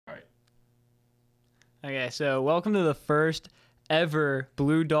Okay, so welcome to the first ever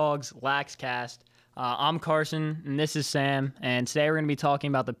Blue Dogs Laxcast. I'm Carson, and this is Sam, and today we're going to be talking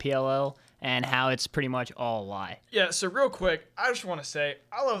about the PLL and how it's pretty much all a lie. Yeah, so real quick, I just want to say,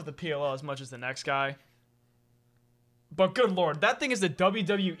 I love the PLL as much as the next guy. But good lord, that thing is the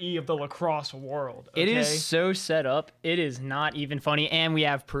WWE of the lacrosse world. Okay? It is so set up, it is not even funny, and we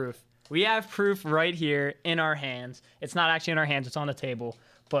have proof. We have proof right here in our hands. It's not actually in our hands, it's on the table,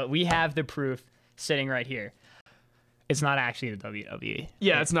 but we have the proof sitting right here. It's not actually the WWE.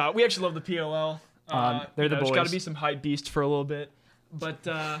 Yeah, it's not. We actually love the PLL. They're the boys. There's got to be some hype beast for a little bit. But,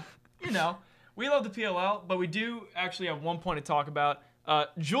 we love the PLL, but we do actually have one point to talk about.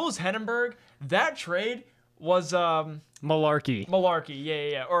 Jules Henenberg, that trade was... Malarkey.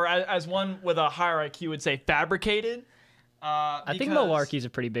 Yeah. Or as one with a higher IQ would say, fabricated. I think malarkey's a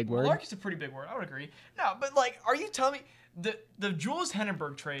pretty big word. Malarkey's a pretty big word. I would agree. No, but are you telling me the Jules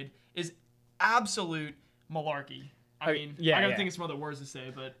Henenberg trade is absolute malarkey? I gotta think of some other words to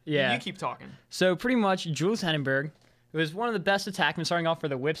say, but you keep talking. So pretty much, Jules Henenberg was one of the best attackmen starting off for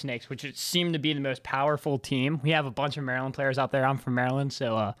the Whip Snakes, which seemed to be the most powerful team. We have a bunch of Maryland players out there. I'm from Maryland,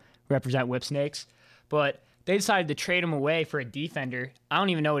 so represent Whip Snakes. But they decided to trade him away for a defender. I don't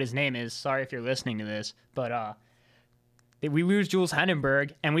even know what his name is. Sorry if you're listening to this, but we lose Jules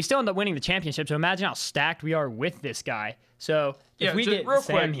Henenberg, and we still end up winning the championship. So imagine how stacked we are with this guy. So if we get real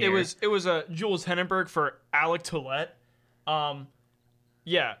Sam quick, here, it was a Jules Henenberg for Alec Tollett.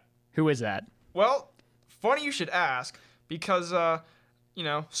 Who is that? Well, funny you should ask, because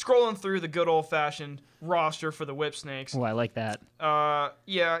scrolling through the good old fashioned roster for the Whip Snakes. Oh, I like that.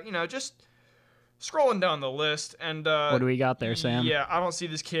 Just scrolling down the list, and What do we got there, Sam? Yeah, I don't see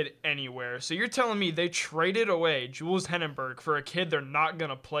this kid anywhere. So you're telling me they traded away Jules Henenberg for a kid they're not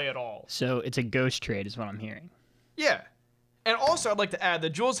gonna play at all? So it's a ghost trade, is what I'm hearing. Yeah. And also, I'd like to add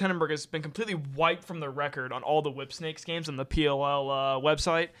that Jules Henenberg has been completely wiped from the record on all the Whip Snakes games on the PLL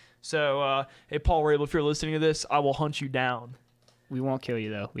website. So, hey, Paul Rabel, if you're listening to this, I will hunt you down. We won't kill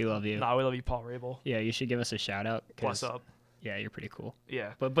you, though. We love you. Nah, we love you, Paul Rabel. Yeah, you should give us a shout out. What's up? Yeah, you're pretty cool.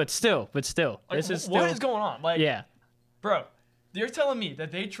 Yeah. But still, Like, this is still... what is going on? Yeah. Bro, you're telling me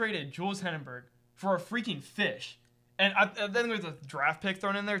that they traded Jules Henenberg for a freaking fish. And then there's a draft pick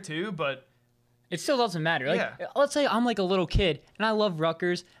thrown in there, too, but... It still doesn't matter. Let's say I'm like a little kid, and I love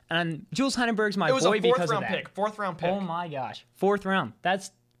Rutgers, and Jules Henenberg's my boy because of that. Fourth round pick. Oh, my gosh. 4th round.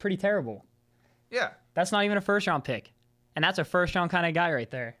 That's pretty terrible. Yeah. That's not even a first-round pick. And that's a first-round kind of guy right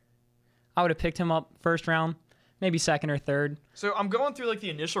there. I would have picked him up first round, maybe second or third. So I'm going through the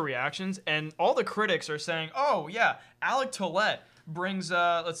initial reactions, and all the critics are saying, "Oh yeah, Alec Tollett brings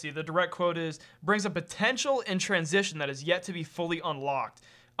the direct quote is brings a potential in transition that is yet to be fully unlocked."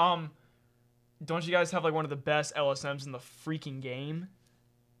 Don't you guys have one of the best LSMs in the freaking game?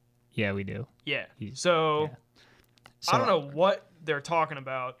 Yeah, we do. Yeah. So I don't know what they're talking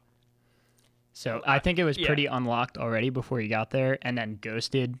about. So I think it was pretty unlocked already before he got there, and then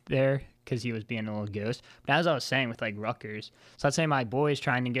ghosted there because he was being a little ghost. But as I was saying with Rutgers, so let's say my boy is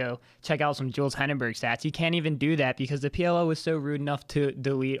trying to go check out some Jules Henenberg stats. He can't even do that because the PLO was so rude enough to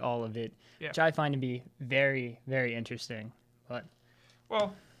delete all of it, which I find to be very, very interesting. But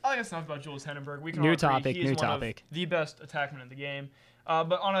I think that's enough about Jules Henenberg. We can new all agree topic, he's new one topic. of the best attackmen in the game.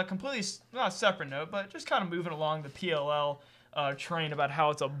 But on a completely not a separate note, but just kind of moving along the PLL train about how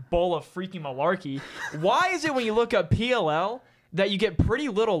it's a bowl of freaking malarkey. Why is it when you look up PLL that you get Pretty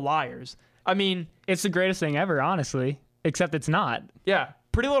Little Liars? I mean, it's the greatest thing ever, honestly. Except it's not. Yeah,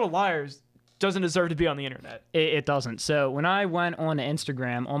 Pretty Little Liars doesn't deserve to be on the internet. It doesn't. So when I went on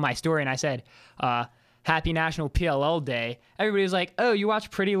Instagram on my story and I said, Happy National PLL Day, everybody was like, oh, you watch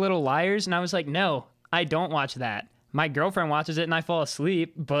Pretty Little Liars? And I was like, no, I don't watch that. My girlfriend watches it and I fall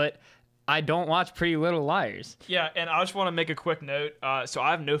asleep, but I don't watch Pretty Little Liars. Yeah, and I just want to make a quick note. So I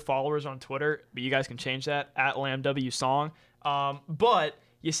have no followers on Twitter, but you guys can change that at LambWSong. But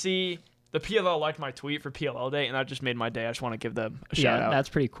you see, the PLL liked my tweet for PLL Day, and that just made my day. I just want to give them a shout out. Yeah, that's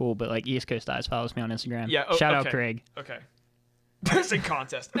pretty cool. But East Coast Eyes follows me on Instagram. Yeah, shout out Craig. Okay. There's a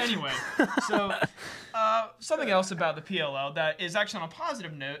contest. Anyway, so something else about the PLL that is actually on a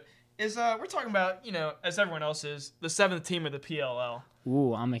positive note is we're talking about, as everyone else is, the 7th team of the PLL.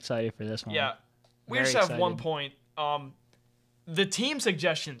 Ooh, I'm excited for this one. Yeah. We just have one point. The team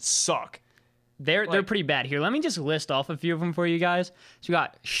suggestions suck. They're pretty bad. Here, let me just list off a few of them for you guys. So we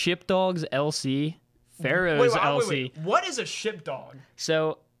got Shipdogs LC, Pharaohs LC. Wait. What is a Shipdog?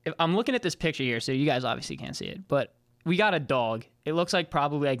 So if I'm looking at this picture here, so you guys obviously can't see it, but we got a dog. It looks like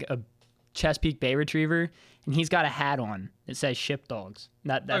probably a Chesapeake Bay Retriever, and he's got a hat on. It says Shipdogs.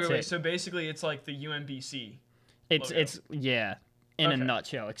 That's it. So basically it's like the UMBC. It's in a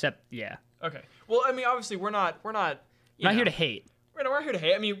nutshell, except Okay. Well, I mean, obviously, we're not. You Not know, here to hate, We're not here to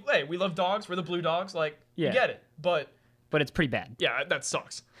hate. I mean, hey, we love dogs. We're the Blue Dogs. Like, Yeah. we get it. But but it's pretty bad. yeah, that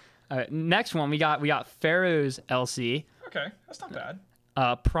sucks. Next one, we got Pharaoh's LC, Okay, that's not bad.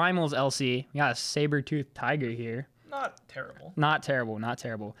 Primal's LC. We got a saber-toothed tiger here. Not terrible. Not terrible, not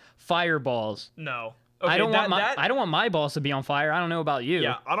terrible. Fireballs. No. Okay, I don't want my balls to be on fire. I don't know about you.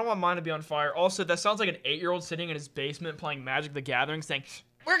 Yeah, I don't want mine to be on fire. Also, that sounds like an 8-year-old sitting in his basement playing Magic the Gathering saying,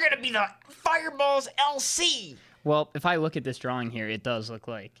 "We're going to be the Fireballs LC." Well, if I look at this drawing here, it does look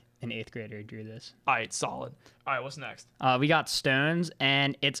like an 8th grader drew this. All right, solid. All right, what's next? We got stones,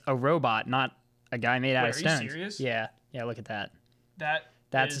 and it's a robot, not a guy made out of Wait, are you stones. serious? Yeah, look at that.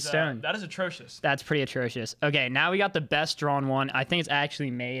 That's a stone. That is atrocious. That's pretty atrocious. Okay, now we got the best drawn one. I think it's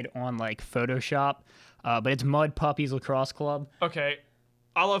actually made on like Photoshop, but it's Mud Puppies Lacrosse Club. Okay,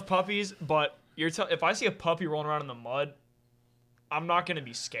 I love puppies, but if I see a puppy rolling around in the mud, I'm not going to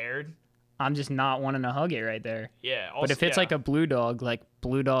be scared. I'm just not wanting to hug it right there. Yeah. Also, But if it's yeah. like a blue dog, like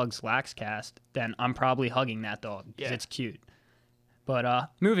Blue Dog's Laxcast, then I'm probably hugging that dog because Yeah. it's cute. But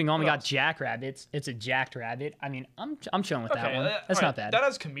moving on, we What got else? Jackrabbits. It's a jacked rabbit. I mean, I'm chilling with that Okay, one. all That's right, not bad. That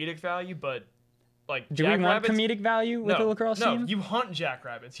has comedic value, but like Do we want jackrabbits- comedic value with no, a lacrosse no, team? you hunt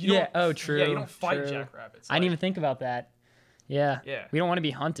jackrabbits. You Yeah. don't, Oh, true. Yeah, you don't fight true. jackrabbits. I didn't like- even think about that. Yeah. Yeah. We don't want to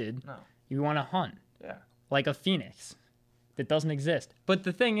be hunted. No. You want to hunt Yeah. like a phoenix that doesn't exist. But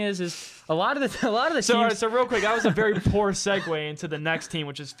the thing is a lot of the So, all teams. right, so real quick, that was a very poor segue into the next team,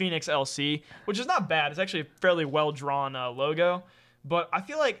 which is Phoenix LC, which is not bad. It's actually a fairly well drawn logo, but I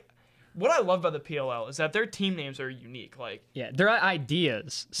feel like what I love about the PLL is that their team names are unique. Like Yeah, they're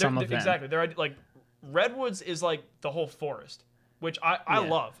ideas. Some of them. exactly. They're like Redwoods is like the whole forest, which I Yeah.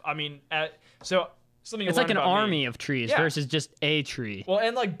 love. I mean, so something you It's like learn an about me. army of trees Yeah. versus just a tree. Well,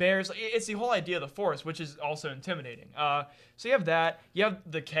 and like bears, it's the whole idea of the forest, which is also intimidating. So you have that. You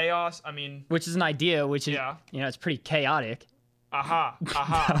have the chaos. I mean, Which is an idea, which is Yeah. it's pretty chaotic. aha,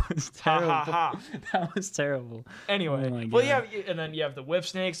 aha, That was ha terrible. ha ha. That was terrible. Anyway, Oh my well, God. and then you have the whip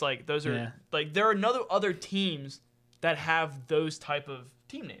snakes. Like those are Yeah. like there are other teams that have those type of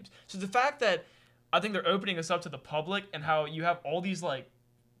team names. So the fact that I think they're opening us up to the public and how you have all these like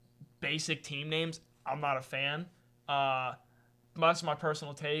basic team names, I'm not a fan. That's my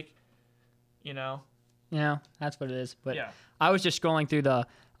personal take. You know. Yeah, that's what it is. But Yeah. I was just scrolling through the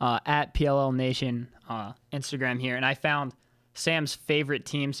at PLL Nation Instagram here, and I found Sam's favorite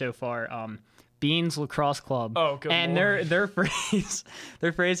team so far, Beans Lacrosse Club. Oh, good And lord. their phrase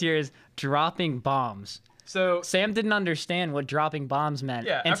here is dropping bombs. So Sam didn't understand what dropping bombs meant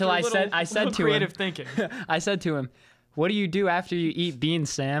yeah, until after I said little to creative him, thinking, I said to him, "What do you do after you eat beans,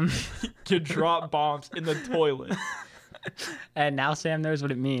 Sam?" you drop bombs in the toilet. And now Sam knows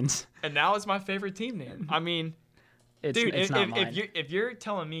what it means. And now it's my favorite team name. I mean, dude, it's not mine. if you're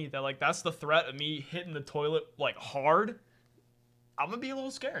telling me that like that's the threat of me hitting the toilet like hard, I'm gonna be a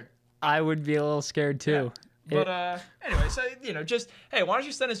little scared. I would be a little scared too. But anyway, so just hey, why don't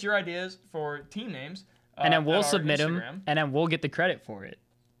you send us your ideas for team names? And then at we'll our submit them, Instagram. and then we'll get the credit for it.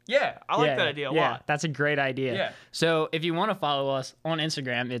 Yeah, I like that idea a lot. That's a great idea. Yeah. So if you want to follow us on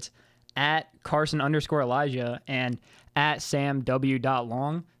Instagram, it's at Carson_Elijah and at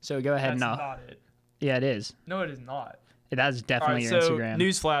SamW.Long. So go ahead That's and not it. yeah, it is. No, it is not. That's All definitely right, your so Instagram.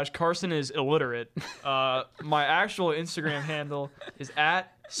 newsflash: Carson is illiterate. My actual Instagram handle is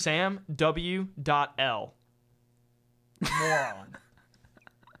at samw.l. Moron.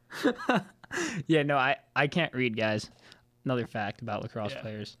 Yeah, no, I can't read, guys. Another fact about lacrosse Yeah.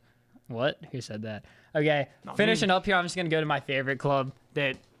 players. What? Who said that? Okay, Not finishing me. up here, I'm just gonna go to my favorite club.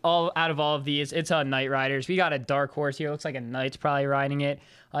 That all out of all of these, it's Knight Riders. We got a dark horse here. Looks like a knight's probably riding it.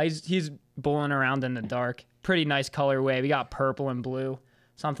 He's bowling around in the dark. Pretty nice colorway. We got purple and blue.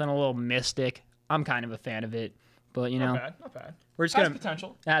 Something a little mystic. I'm kind of a fan of it, but you know, Not bad. we're just Has gonna.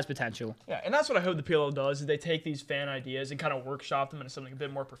 potential. It has potential. Yeah, and that's what I hope the PLO does is they take these fan ideas and kind of workshop them into something a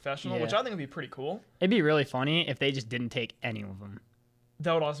bit more professional, which Yeah. I think would be pretty cool. It'd be really funny if they just didn't take any of them.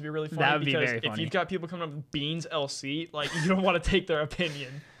 That would also be really funny That would be because very if funny. you've got people coming up with Beans LC, like you don't want to take their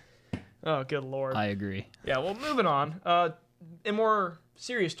opinion. Oh, good lord. I agree. Yeah, well, moving on. In more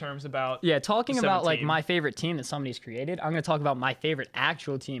serious terms about Yeah, talking The about like 17. my favorite team that somebody's created, I'm gonna talk about my favorite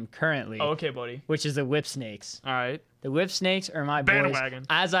actual team currently, Oh, okay, buddy. which is the Whip Snakes. All right. The Whip Snakes are my Bandwagon. boys.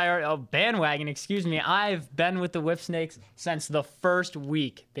 As I already, bandwagon, excuse me. I've been with the Whip Snakes since the first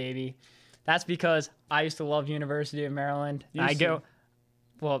week, baby. That's because I used to love University of Maryland. Used to.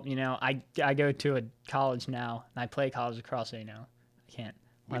 Well, you know, I go to a college now, and I play college lacrosse now. I can't.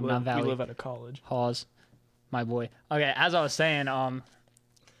 We I'm live, not Valley. we live at a college. Hawes, my boy. Okay, as I was saying,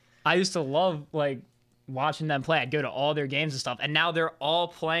 I used to love like watching them play. I'd go to all their games and stuff. And now they're all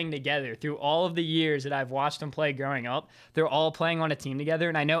playing together through all of the years that I've watched them play growing up. They're all playing on a team together.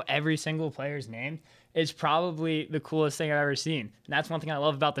 And I know every single player's name. It's probably the coolest thing I've ever seen. And that's one thing I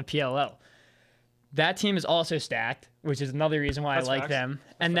love about the PLL. That team is also stacked, which is another reason why I like them.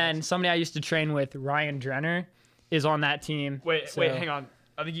 And then somebody I used to train with, Ryan Drenner, is on that team. Wait, hang on.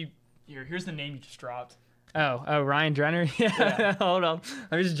 I think here's the name you just dropped. Oh, Ryan Drenner? Yeah. Hold on.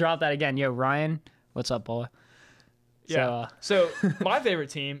 Let me just drop that again. Yo, Ryan, what's up, boy? Yeah. So my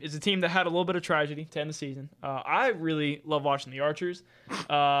favorite team is a team that had a little bit of tragedy to end the season. I really love watching the Archers.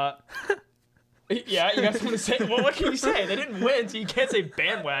 Yeah, you guys want to say? Well, what can you say? They didn't win, so you can't say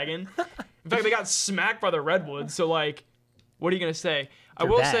bandwagon. In fact, they got smacked by the Redwoods. So, like, what are you gonna say? I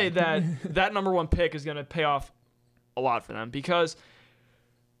will say that that number 1 pick is gonna pay off a lot for them because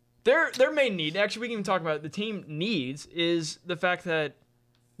their main need, actually, we can even talk about it, the team needs is the fact that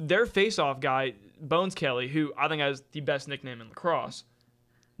their face-off guy, Bones Kelly, who I think has the best nickname in lacrosse,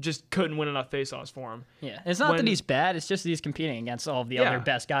 just couldn't win enough face-offs for him. Yeah, it's not that he's bad. It's just that he's competing against all of the other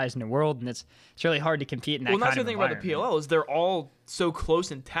best guys in the world, and it's really hard to compete in that kind of environment. Well, that's the thing about the PLL is they're all so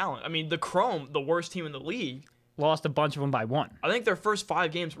close in talent. I mean, the Chrome, the worst team in the league, lost a bunch of them by 1. I think their first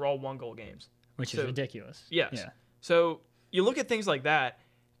 5 games were all 1-goal games. Which is ridiculous. Yes. Yeah. So you look at things like that,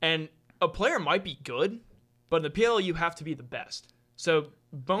 and a player might be good, but in the PLL you have to be the best. So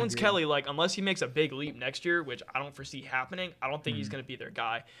Bones Kelly, like, unless he makes a big leap next year, which I don't foresee happening, I don't think he's going to be their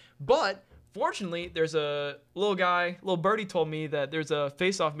guy. But fortunately, there's a little birdie told me that there's a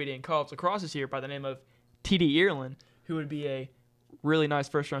face-off meeting in college lacrosse this year by the name of TD Ireland, who would be a really nice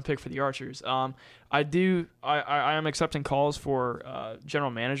first-round pick for the Archers. I am accepting calls for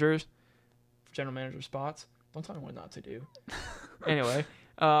general manager spots. Don't tell me what not to do. Anyway.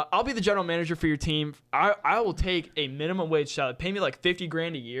 I'll be the general manager for your team. I will take a minimum wage salary. Pay me like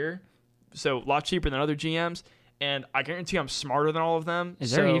 $50,000 a year, so a lot cheaper than other GMs. And I guarantee I'm smarter than all of them.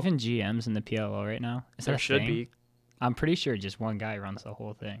 Is there even GMs in the PLO right now? There should be. I'm pretty sure just one guy runs the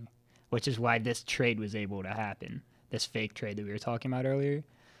whole thing, which is why this trade was able to happen. This fake trade that we were talking about earlier.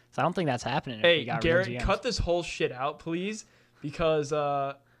 So I don't think that's happening. Hey, Garrett, cut this whole shit out, please, because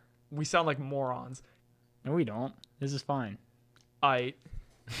we sound like morons. No, we don't. This is fine.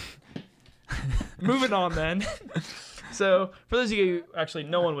 Moving on then. So for those of you, actually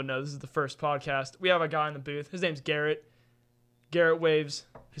no one would know, this is the first podcast. We have a guy in the booth. His name's Garrett. Garrett waves.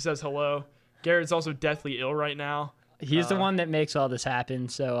 He says hello. Garrett's also deathly ill right now. He's the one that makes all this happen.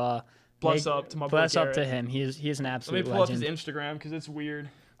 So bless up to my boy bless Garrett. Up to him. He's an absolute legend. Let me pull legend. up his Instagram because it's weird.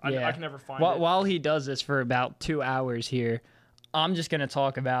 I can never find it. While he does this for about 2 hours here, I'm just going to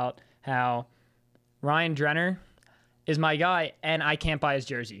talk about how Ryan Drenner is my guy, and I can't buy his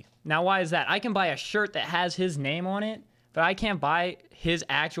jersey. Now, why is that? I can buy a shirt that has his name on it, but I can't buy his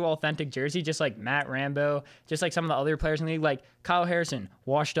actual authentic jersey, just like Matt Rambo, just like some of the other players in the league, like Kyle Harrison,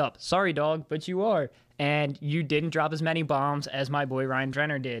 washed up. Sorry, dog, but you are. And you didn't drop as many bombs as my boy Ryan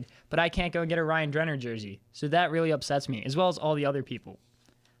Drenner did. But I can't go and get a Ryan Drenner jersey. So that really upsets me, as well as all the other people.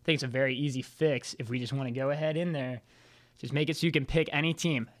 I think it's a very easy fix if we just want to go ahead in there. Just make it so you can pick any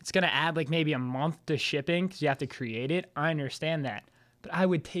team. It's going to add like maybe a month to shipping because you have to create it. I understand that. But I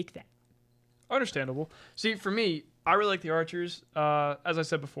would take that. Understandable. See, for me, I really like the Archers. As I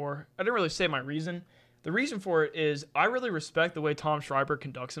said before, I didn't really say my reason. The reason for it is I really respect the way Tom Schreiber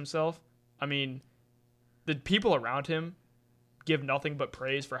conducts himself. I mean, the people around him give nothing but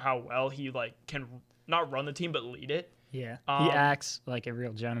praise for how well he can not run the team but lead it. Yeah. He acts like a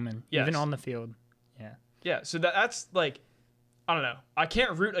real gentleman, even on the field. Yeah. Yeah, so that's I don't know. I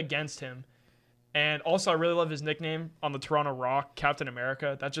can't root against him. And also, I really love his nickname on the Toronto Rock, Captain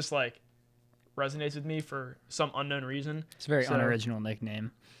America. That just resonates with me for some unknown reason. It's a very unoriginal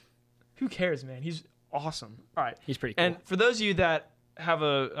nickname. Who cares, man? He's awesome. All right. He's pretty cool. And for those of you that have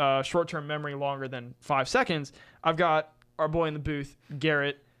a short-term memory longer than 5 seconds, I've got our boy in the booth,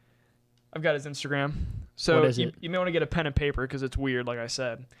 Garrett. I've got his Instagram. So what is you may want to get a pen and paper because it's weird, like I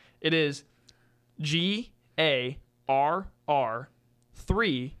said. It is GARR3TT.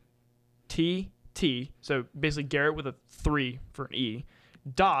 So basically Garrett with a 3 for an E.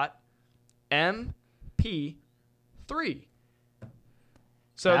 .MP3.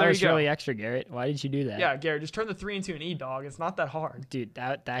 So that there was you go. really extra, Garrett. Why did you do that? Yeah, Garrett, just turn the 3 into an E, dog. It's not that hard. Dude,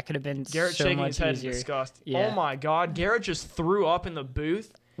 that could have been Garrett so shaking much his head easier. in disgust. Yeah. Oh my God, Garrett just threw up in the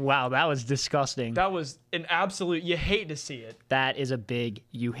booth. Wow, that was disgusting. That was an absolute. You hate to see it. That is a big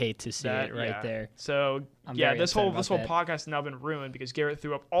you hate to see it right there. So I'm yeah, very this upset whole about that. podcast has now been ruined because Garrett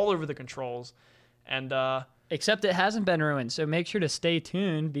threw up all over the controls, and Except it hasn't been ruined, so make sure to stay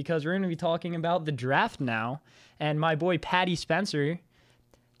tuned because we're going to be talking about the draft now. And my boy Patty Spencer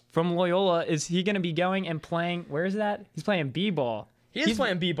from Loyola, is he going to be going and playing? Where is that? He's playing b-ball. He's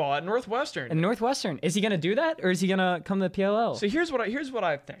playing b-ball at Northwestern. In Northwestern. Is he going to do that, or is he going to come to the PLL? So here's what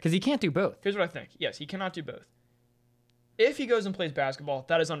I think. Because he can't do both. Here's what I think. Yes, he cannot do both. If he goes and plays basketball,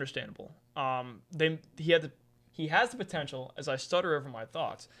 that is understandable. He has the potential, as I stutter over my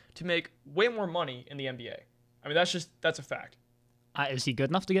thoughts, to make way more money in the NBA. I mean, that's a fact. Is he good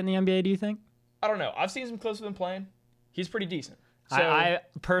enough to get in the NBA, do you think? I don't know. I've seen some clips of him playing. He's pretty decent. So, I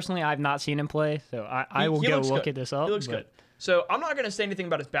personally, I've not seen him play, so I will go look at this up. He looks good. So I'm not going to say anything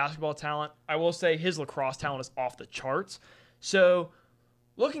about his basketball talent. I will say his lacrosse talent is off the charts. So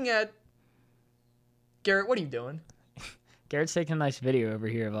looking at Garrett, what are you doing? Garrett's taking a nice video over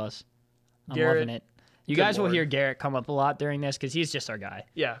here of us. I'm Garrett, loving it. You guys will hear Garrett come up a lot during this because he's just our guy.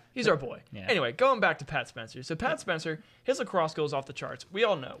 Yeah, he's our boy. Yeah. Anyway, going back to Pat Spencer. So Pat Spencer, his lacrosse goes off the charts. We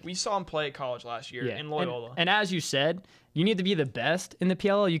all know. We saw him play at college last year in Loyola. And as you said, you need to be the best in the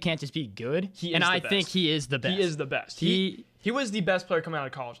PLL. You can't just be good. I think he is the best. He is the best. He was the best player coming out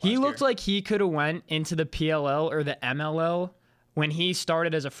of college last year. He looked like he could have went into the PLL or the MLL when he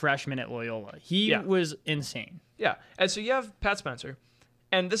started as a freshman at Loyola. He was insane. Yeah. And so you have Pat Spencer.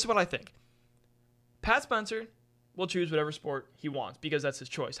 And this is what I think. Pat Spencer will choose whatever sport he wants because that's his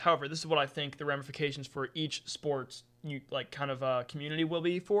choice. However, this is what I think the ramifications for each sports community will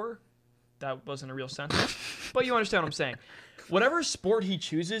be for. That wasn't a real sentence, but you understand what I'm saying. Whatever sport he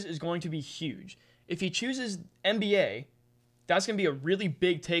chooses is going to be huge. If he chooses NBA, that's going to be a really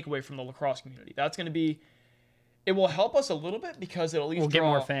big takeaway from the lacrosse community. That's going to be, it will help us a little bit because it'll at least get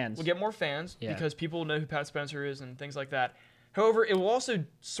more fans. We'll get more fans because people will know who Pat Spencer is and things like that. However, it will also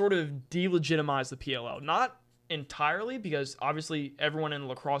sort of delegitimize the PLL. Not entirely, because obviously everyone in the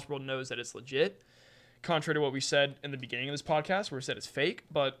lacrosse world knows that it's legit, contrary to what we said in the beginning of this podcast where we said it's fake.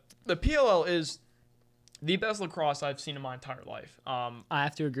 But the PLL is the best lacrosse I've seen in my entire life. I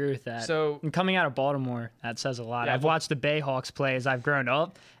have to agree with that. So, and coming out of Baltimore, that says a lot. Yeah, I've watched the Bayhawks play as I've grown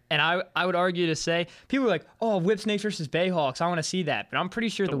up, and I would argue to say, people are like, oh, Whipsnakes versus Bayhawks, I want to see that. But I'm pretty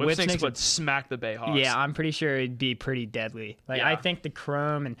sure the Whipsnakes would smack the Bayhawks. Yeah, I'm pretty sure it'd be pretty deadly. Like, Yeah. I think the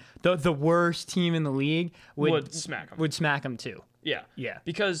Chrome and the worst team in the league would smack them. Would smack them too. Yeah. Yeah.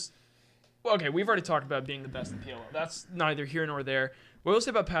 Because, well, okay, we've already talked about being the best in PLL. That's neither here nor there. What we'll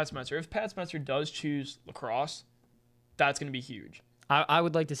say about Pat Spencer, if Pat Spencer does choose lacrosse, that's going to be huge. I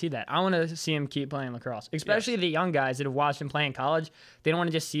would like to see that. I want to see him keep playing lacrosse, especially the young guys that have watched him play in college. They don't want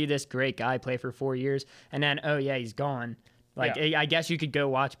to just see this great guy play for 4 years and then, oh, yeah, he's gone. Like, I guess you could go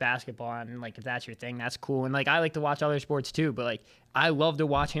watch basketball, and, like, if that's your thing, that's cool. And, like, I like to watch other sports, too. But, like, I love to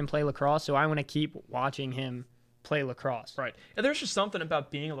watch him play lacrosse, so I want to keep watching him play lacrosse. Right. And there's just something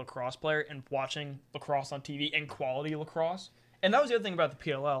about being a lacrosse player and watching lacrosse on TV and quality lacrosse. And that was the other thing about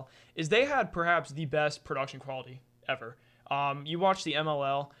the PLL, is they had perhaps the best production quality ever. You watch the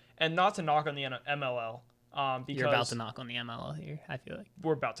MLL, and not to knock on the MLL, because you're about to knock on the MLL here, I feel like.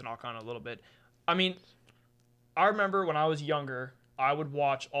 We're about to knock on it a little bit. I mean, I remember when I was younger, I would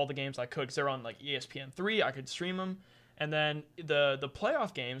watch all the games I could because they were on like ESPN3. I could stream them, and then the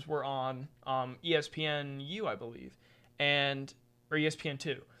playoff games were on ESPNU, I believe, or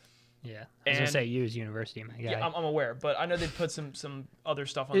ESPN2. Yeah, I was gonna say U is University, my guy. Yeah, I'm aware, but I know they put some other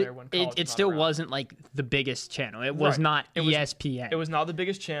stuff on there when college it still wasn't like the biggest channel. It was not ESPN. It was not the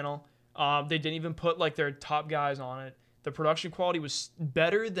biggest channel. They didn't even put like their top guys on it. The production quality was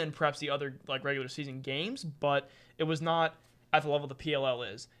better than perhaps the other like regular season games, but it was not at the level the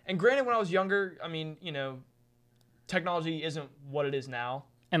PLL is. And granted, when I was younger, I mean, you know, technology isn't what it is now.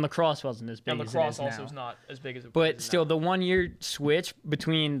 And lacrosse wasn't as big and as lacrosse it is also now. is not as big as it But is still, now. the 1 year switch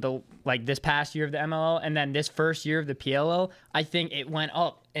between this past year of the MLL and then this first year of the PLL, I think it went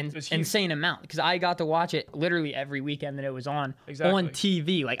up an insane amount because I got to watch it literally every weekend that it was on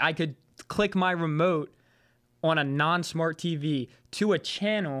TV. Like I could click my remote on a non-smart TV to a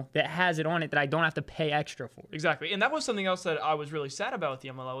channel that has it on it that I don't have to pay extra for. Exactly. And that was something else that I was really sad about with the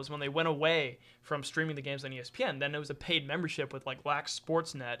MLL was when they went away from streaming the games on ESPN. Then it was a paid membership with like Lax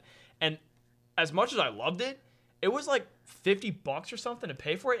Sportsnet. And as much as I loved it, it was like $50 or something to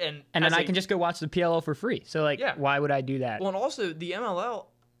pay for it. And then I can just go watch the PLL for free. So like, why would I do that? Well, and also the MLL,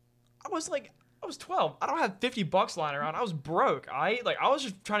 I was 12. I don't have $50 lying around. I was broke. I was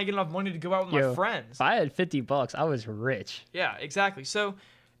just trying to get enough money to go out with my friends. If I had $50, I was rich. Yeah, exactly. So,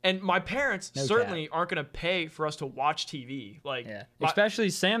 and my parents certainly aren't going to pay for us to watch TV. Like,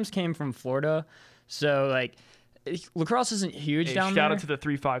 especially Sam's came from Florida, so like, lacrosse isn't huge down there. Shout out to the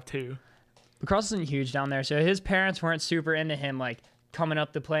 352. Lacrosse isn't huge down there, so his parents weren't super into him like coming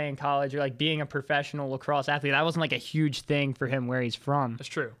up to play in college or like being a professional lacrosse athlete. That wasn't like a huge thing for him where he's from. That's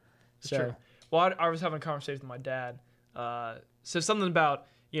true. That's true. Well, I was having a conversation with my dad. So something about,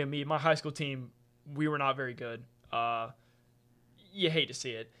 my high school team, we were not very good. You hate to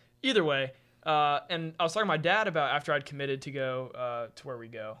see it. Either way, and I was talking to my dad about after I'd committed to go to where we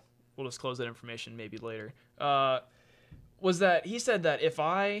go. We'll disclose that information maybe later. Was that he said that if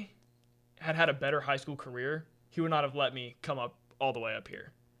I had a better high school career, he would not have let me come up all the way up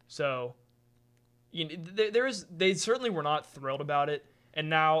here. So, they certainly were not thrilled about it. And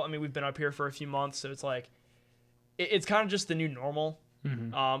now, I mean, we've been up here for a few months, so it's like it's kind of just the new normal.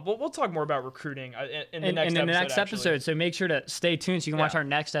 But we'll talk more about recruiting in the next episode. So make sure to stay tuned so you can watch our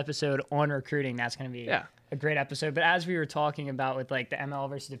next episode on recruiting. That's going to be a great episode. But as we were talking about with like the ML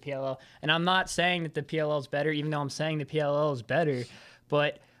versus the PLL, and I'm not saying that the PLL is better, even though I'm saying the PLL is better,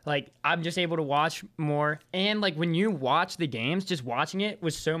 but like I'm just able to watch more. And like when you watch the games, just watching it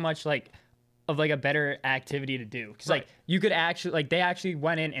was so much like of like a better activity to do. Because like you could actually like they actually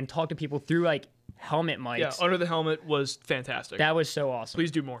went in and talked to people through like helmet mics. Yeah, under the helmet was fantastic. That was so awesome. Please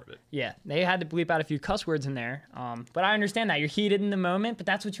do more of it. Yeah, they had to bleep out a few cuss words in there. But I understand that you're heated in the moment, but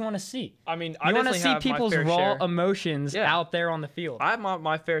that's what you want to see. I mean, I want to see people's raw emotions out there on the field. I have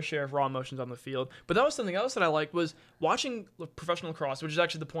my fair share of raw emotions on the field. But that was something else that I liked was watching professional lacrosse, which is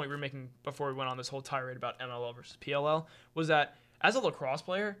actually the point we were making before we went on this whole tirade about MLL versus PLL, was that as a lacrosse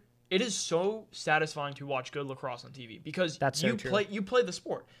player, it is so satisfying to watch good lacrosse on TV because you play the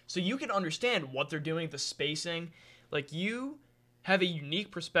sport. So you can understand what they're doing, the spacing. Like you have a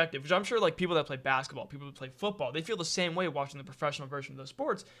unique perspective, which I'm sure like people that play basketball, people that play football, they feel the same way watching the professional version of those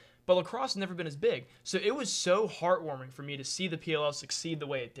sports. But lacrosse has never been as big. So it was so heartwarming for me to see the PLL succeed the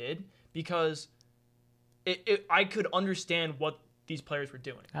way it did because I could understand what these players were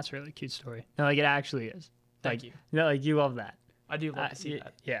doing. That's a really cute story. No, like it actually is. Thank you. No, like you love that. I do love to see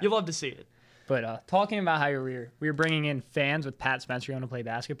that. Yeah. You love to see it. But talking about how we were bringing in fans with Pat Spencer on to play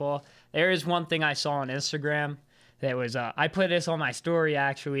basketball, there is one thing I saw on Instagram that was, I put this on my story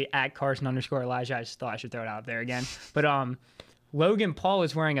actually, at Carson_Elijah. I just thought I should throw it out there again. But Logan Paul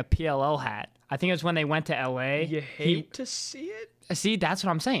was wearing a PLL hat. I think it was when they went to LA. You hate to see it? See, that's what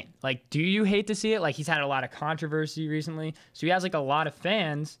I'm saying. Like, do you hate to see it? Like, he's had a lot of controversy recently. So he has like a lot of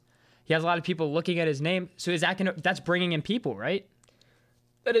fans. He has a lot of people looking at his name. So is that's bringing in people, right?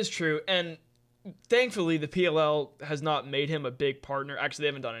 That is true. And thankfully, the PLL has not made him a big partner. Actually, they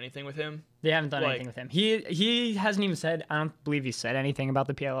haven't done anything with him. They haven't done anything with him. He hasn't even said, I don't believe he said anything about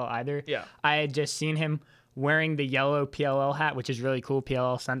the PLL either. Yeah. I had just seen him wearing the yellow PLL hat, which is really cool.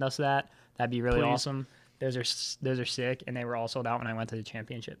 PLL send us that. That'd be really awesome. Those are sick, and they were all sold out when I went to the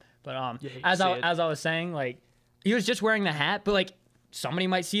championship. But as I was saying, like he was just wearing the hat, but like somebody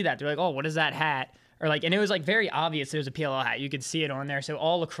might see that. They're like, oh, what is that hat? Or like, and it was like very obvious it was a PLL hat. You could see it on there. So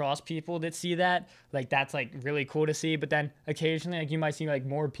all lacrosse people that see that, like that's like really cool to see. But then occasionally, like you might see like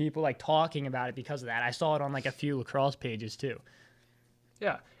more people like talking about it because of that. I saw it on like a few lacrosse pages too.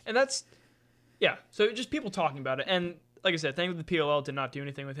 Yeah, and so just people talking about it. And like I said, thankfully the PLL did not do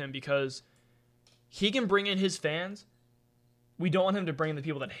anything with him because he can bring in his fans. We don't want him to bring in the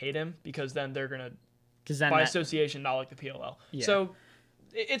people that hate him because then they're gonna by association not like the PLL. Yeah. So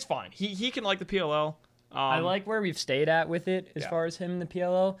it's fine. He can like the PLL. I like where we've stayed at with it as far as him and the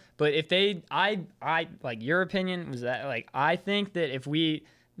PLL. But if I like your opinion was that like I think that if we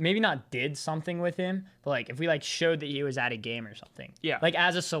maybe not did something with him, but like if we like showed that he was at a game or something. Yeah. Like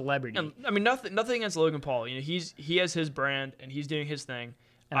as a celebrity. And, I mean nothing against Logan Paul. You know, he has his brand and he's doing his thing.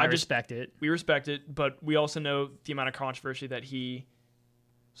 And I respect it. We respect it, but we also know the amount of controversy that he.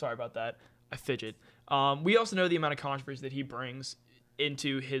 Sorry about that. I fidget. We also know the amount of controversy that he brings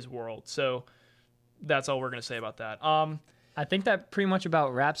into his world. So that's all we're going to say about that. I think that pretty much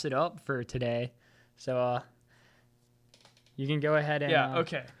about wraps it up for today. So you can go ahead and... Yeah,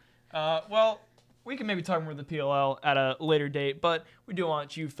 okay. Well, we can maybe talk more of the PLL at a later date, but we do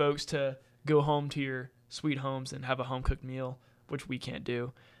want you folks to go home to your sweet homes and have a home-cooked meal, which we can't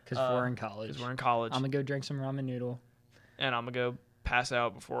do. Because we're in college. I'm going to go drink some ramen noodle. And I'm going to go pass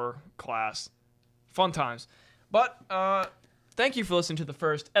out before class. Fun times. But thank you for listening to the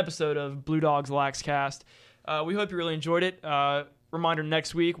first episode of Blue Dogs Lax Cast. We hope you really enjoyed it. Reminder,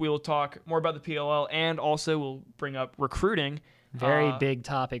 next week we will talk more about the PLL and also we'll bring up recruiting. Very big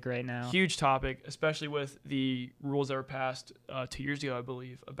topic right now. Huge topic, especially with the rules that were passed 2 years ago, I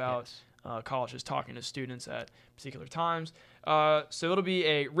believe, about colleges talking to students at particular times. So it'll be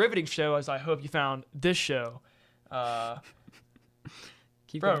a riveting show, as I hope you found this show.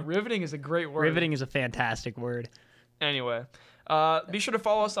 Riveting is a great word. Riveting is a fantastic word. Anyway, be sure to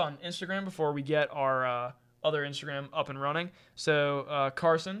follow us on Instagram before we get our other Instagram up and running. So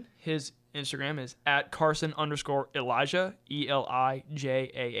Carson, his Instagram is at Carson_Elijah,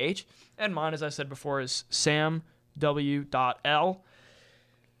 ELIJAH. And mine, as I said before, is SamW.L.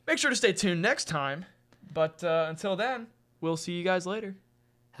 Make sure to stay tuned next time. But until then, we'll see you guys later.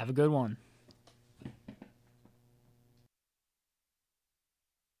 Have a good one.